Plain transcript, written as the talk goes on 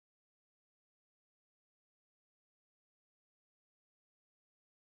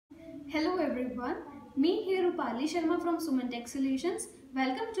Hello everyone, me here Rupali Sharma from Suman Tech Solutions.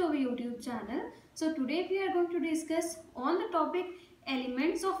 Welcome to our YouTube channel. So today we are going to discuss on the topic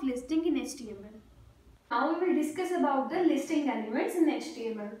elements of listing in HTML. Now we will discuss about the listing elements in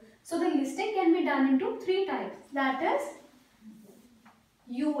HTML. So the listing can be done into three types, that is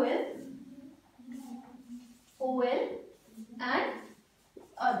UL, OL and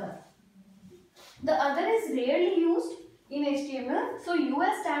other. The other is rarely used in HTML. So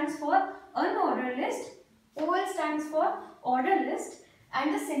UL stands for unordered list, OL stands for ordered list,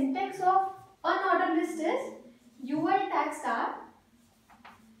 and the syntax of unordered list is UL tag start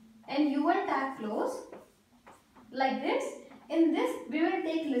and UL tag close, like this. In this we will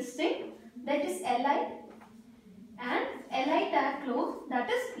take listing, that is li, and li tag close, that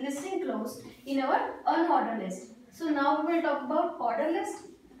is listing close in our unordered list. So now we will talk about order list.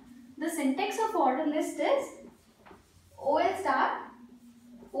 The syntax of order list is OL start,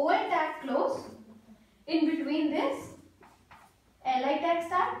 OL tag close, in between this li tag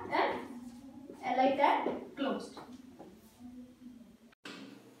start and li tag closed.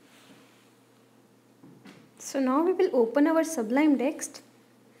 So now we will open our Sublime Text.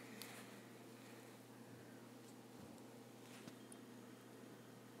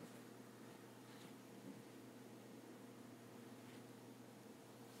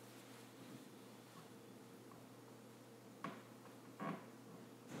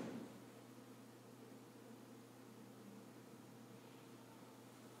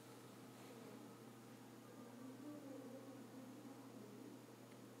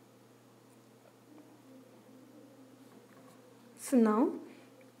 So now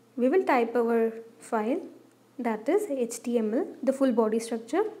we will type our file, that is HTML, the full body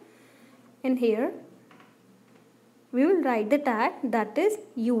structure, and here we will write the tag, that is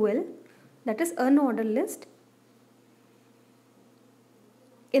UL, that is unordered list.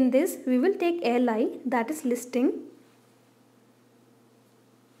 In this we will take li, that is listing,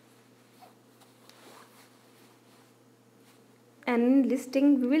 and in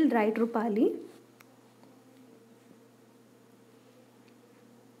listing we will write Rupali.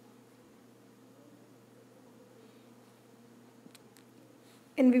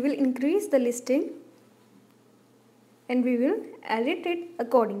 And we will increase the listing and we will edit it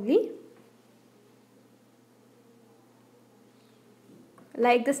accordingly.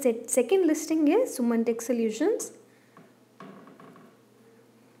 Like the second listing is Suman Tech Solutions.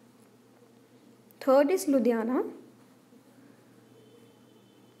 Third is Ludhiana.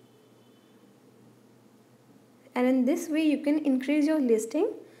 And in this way you can increase your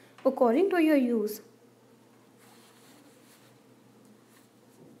listing according to your use.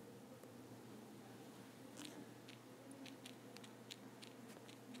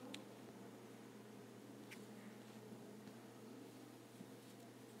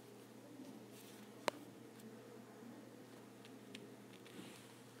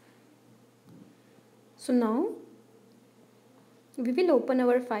 So now we will open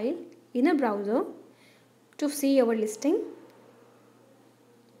our file in a browser to see our listing.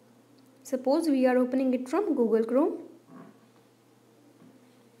 Suppose we are opening it from Google Chrome.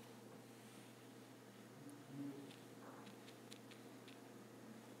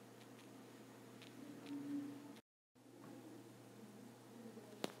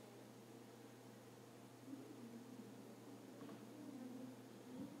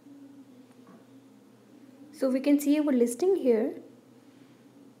 So we can see our listing here.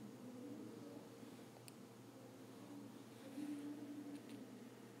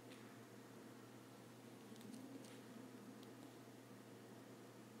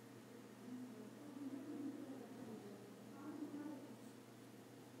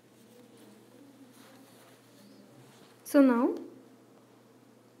 So now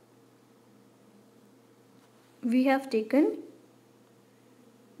we have taken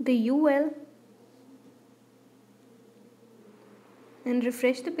the UL and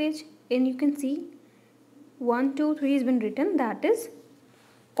refresh the page, and you can see 1, 2, 3 has been written, that is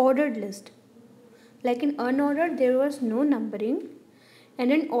ordered list. Like in unordered there was no numbering,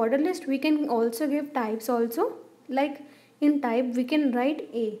 and in ordered list we can also give types also. Like in type we can write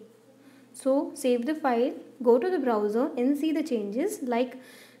A. So save the file, go to the browser and see the changes. Like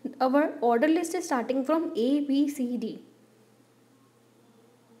our order list is starting from A, B, C, D.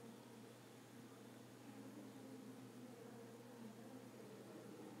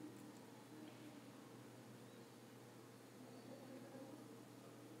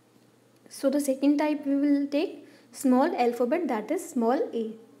 So the second type we will take small alphabet, that is small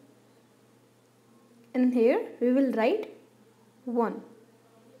a. And here we will write 1.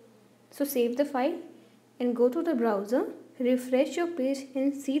 So save the file and go to the browser, refresh your page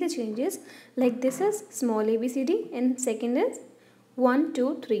and see the changes. Like this is small ABCD and second is 1,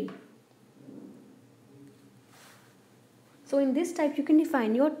 2, 3. So in this type you can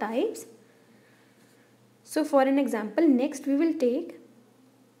define your types. So for an example, next we will take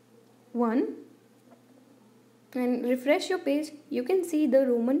 1 and refresh your page. You can see the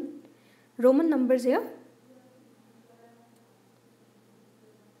Roman numbers here.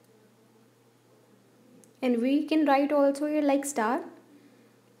 And we can write also here like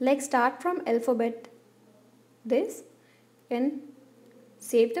start from alphabet this, and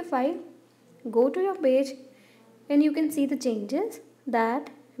save the file, go to your page, and you can see the changes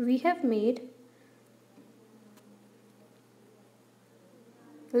that we have made.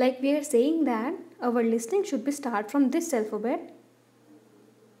 Like we are saying that our listing should be start from this alphabet.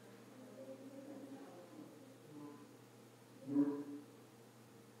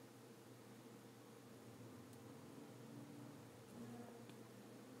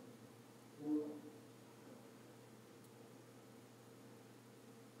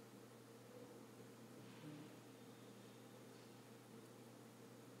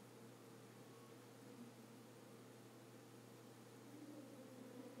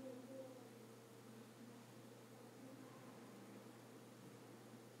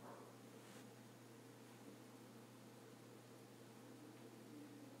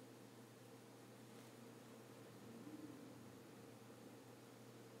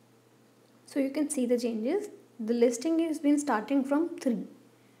 So you can see the changes. The listing has been starting from 3.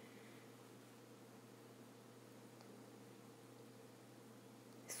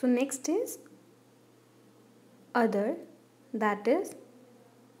 So next is other, that is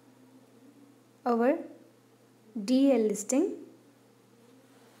our DL listing.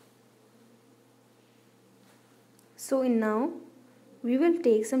 So in now we will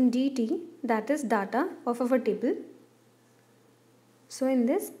take some DT, that is data of our table. So in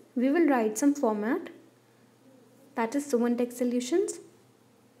this we will write some format, that is Suman text solutions.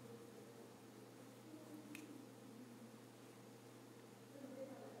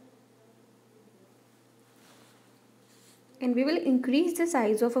 And we will increase the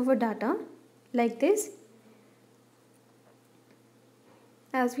size of our data like this.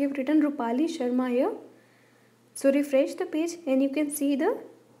 As we have written Rupali Sharma here. So refresh the page and you can see the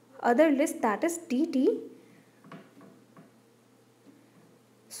other list, that is DT.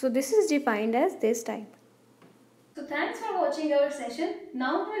 So this is defined as this type. So thanks for watching our session.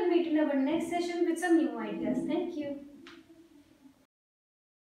 Now we'll meet in our next session with some new ideas. Thank you.